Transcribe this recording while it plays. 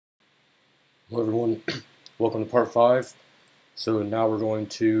Hello everyone, welcome to part 5. So now we're going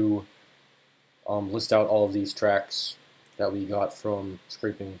to list out all of these tracks that we got from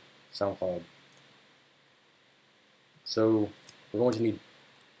scraping Soundcloud. So we're going to need,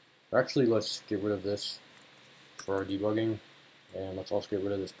 actually let's get rid of this for our debugging, and let's also get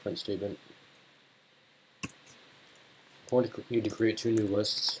rid of this print statement. We're going to need to create 2 new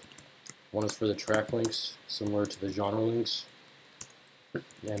lists. One is for the track links, similar to the genre links.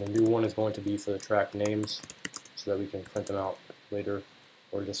 And a new one is going to be for the track names, so that we can print them out later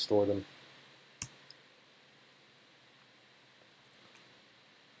or just store them.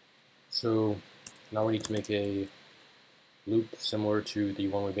 So now we need to make a loop similar to the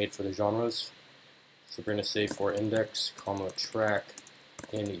one we made for the genres. So we're going to say for index, comma, track,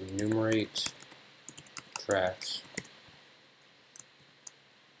 and enumerate tracks.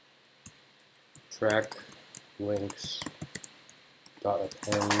 Track links dot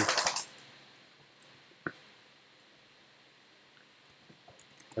append,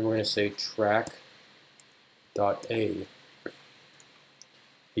 and we're going to say track dot a,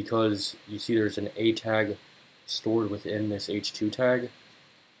 because you see there's an a tag stored within this h2 tag,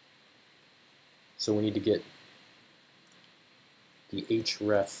 so we need to get the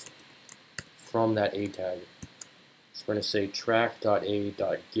href from that a tag. So we're going to say track dot a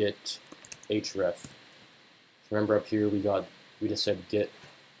dot get href. Remember up here we just said get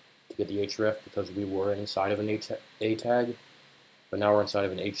to get the href because we were inside of an a tag, but now we're inside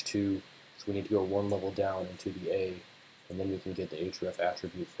of an h2, so we need to go one level down into the a, and then we can get the href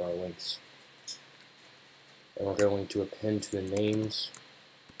attribute for our links. And we're going to append to the names,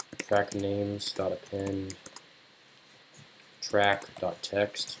 track names dot append track dot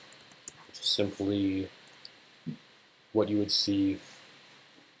text, which is simply what you would see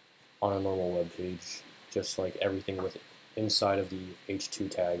on a normal web page, just like everything with inside of the h2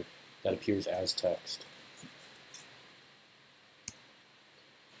 tag that appears as text.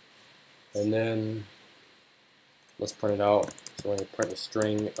 And then let's print it out. So we're going to print a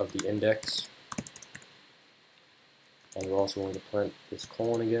string of the index, and we're also going to print this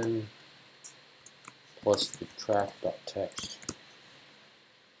colon again, plus the track.text.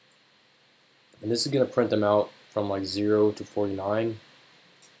 And this is going to print them out from like 0 to 49.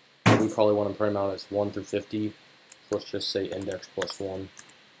 We probably want to print them out as 1 through 50. So let's just say index plus 1.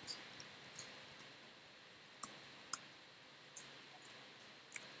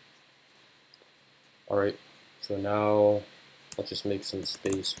 Alright, so now let's just make some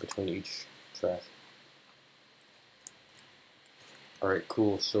space between each track. Alright,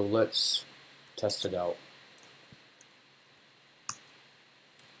 cool, so let's test it out.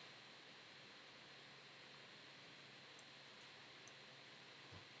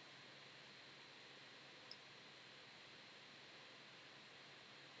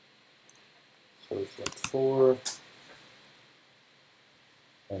 So we select 4,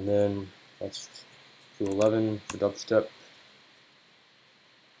 and then let's do 11 for dubstep.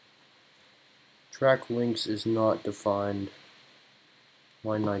 Track links is not defined.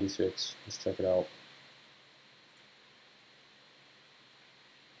 Line 96. Let's check it out.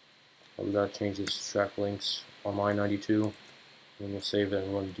 Oh, we gotta change this to track links on line 92. And we'll save it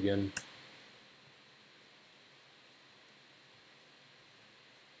and run it again.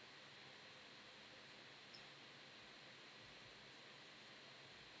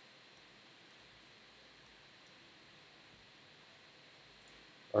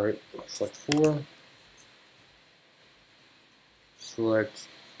 Alright, select 4. Select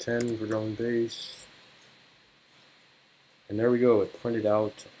 10 for drum and bass. And there we go, it printed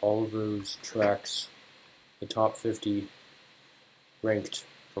out all of those tracks, the top 50, ranked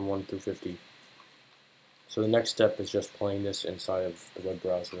from 1 through 50. So the next step is just playing this inside of the web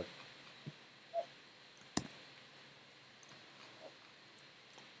browser.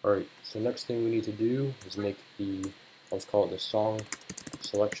 Alright, so next thing we need to do is make let's call it the song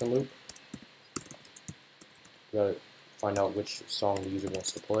selection loop. We gotta find out which song the user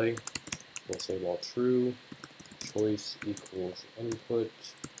wants to play. We'll say while true, choice equals input,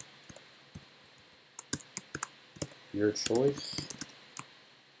 your choice,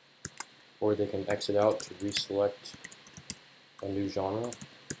 or they can exit out to reselect a new genre.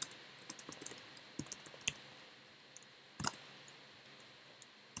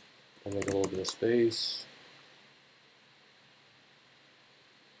 And make a little bit of space.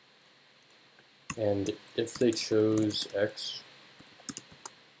 And if they chose X,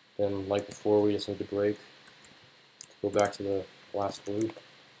 then like before, we just need to break, go back to the last loop.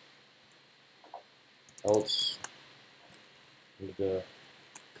 Else, we need to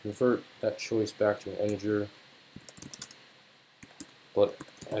convert that choice back to an integer. But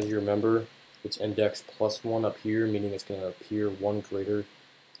as you remember, its index +1 up here, meaning it's going to appear 1 greater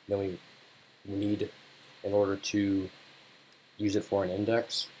than we need in order to use it for an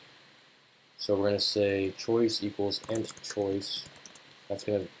index. So we're going to say choice equals int choice. That's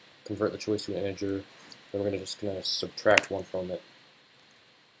going to convert the choice to an integer. Then we're just going to subtract 1 from it.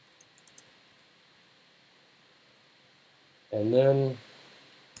 And then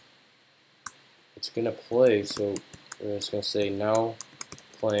it's going to play, so we're just going to say now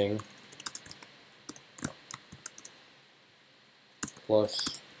playing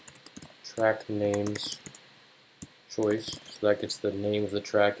plus track names choice, so that gets the name of the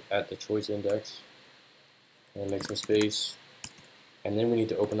track at the choice index, and make some space, and then we need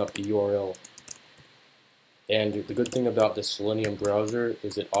to open up the URL. And the good thing about the Selenium browser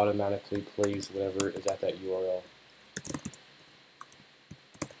is it automatically plays whatever is at that URL.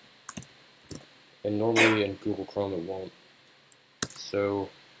 And normally in Google Chrome it won't. So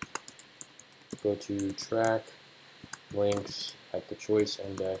go to track links at the choice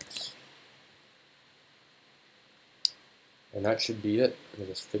index, and that should be it. Let me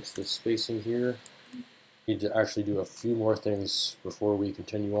just fix this spacing here. Need to actually do a few more things before we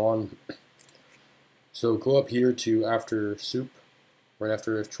continue on. So go up here to after soup, right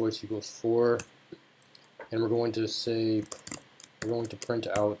after if choice equals 4, and we're going to say, we're going to print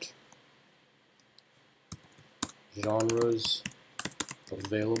out genres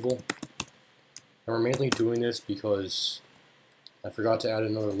available. And we're mainly doing this because I forgot to add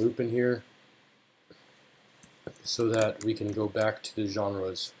another loop in here so that we can go back to the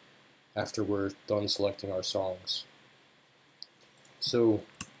genres after we're done selecting our songs. So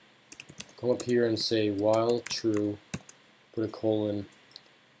come up here and say while true, put a colon,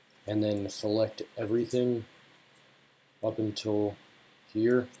 and then select everything up until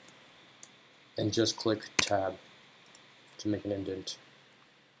here, and just click tab to make an indent.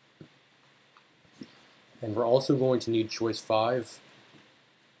 And we're also going to need choice 5,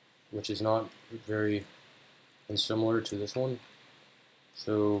 which is not very similar to this one.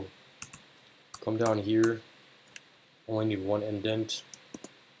 So come down here, only need 1 indent.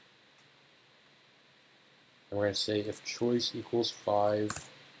 And we're going to say if choice equals 5,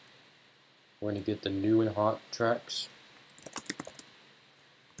 we're going to get the new and hot tracks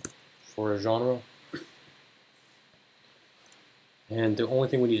for a genre. And the only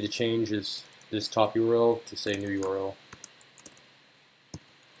thing we need to change is this top URL to say new URL.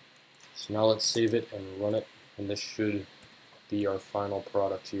 So now let's save it and run it, and this should be our final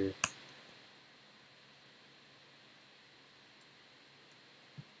product here.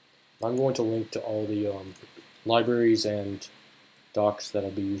 I'm going to link to all the libraries and docs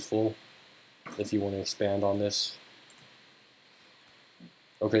that'll be useful if you want to expand on this.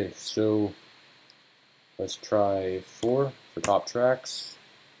 Okay, so let's try 4 for top tracks.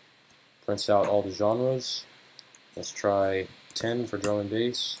 Prints out all the genres. Let's try 10 for drum and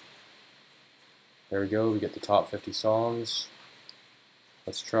bass. There we go, we get the top 50 songs.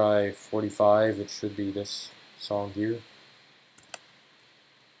 Let's try 45, it should be this song here.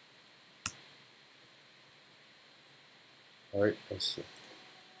 Alright, let's see.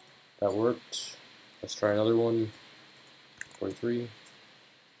 That worked. Let's try another one. 43.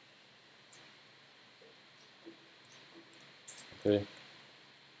 Okay.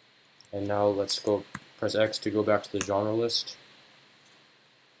 And now let's go press X to go back to the genre list.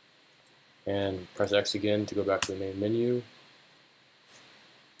 And press X again to go back to the main menu.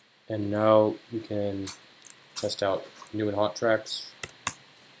 And now we can test out new and hot tracks.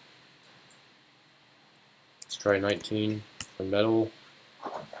 Let's try 19 for metal.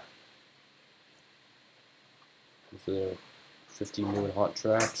 For the 50 new and hot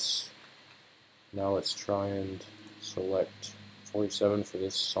tracks. Now let's try and select 47 for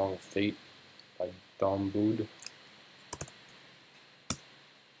this song Fate by Dom Boud.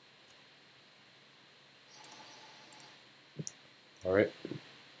 Alright,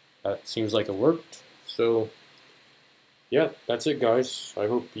 that seems like it worked. So yeah, that's it guys. I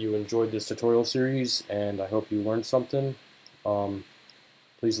hope you enjoyed this tutorial series and I hope you learned something.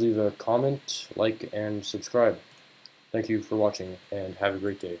 Please leave a comment, like, and subscribe. Thank you for watching and have a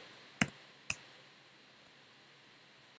great day.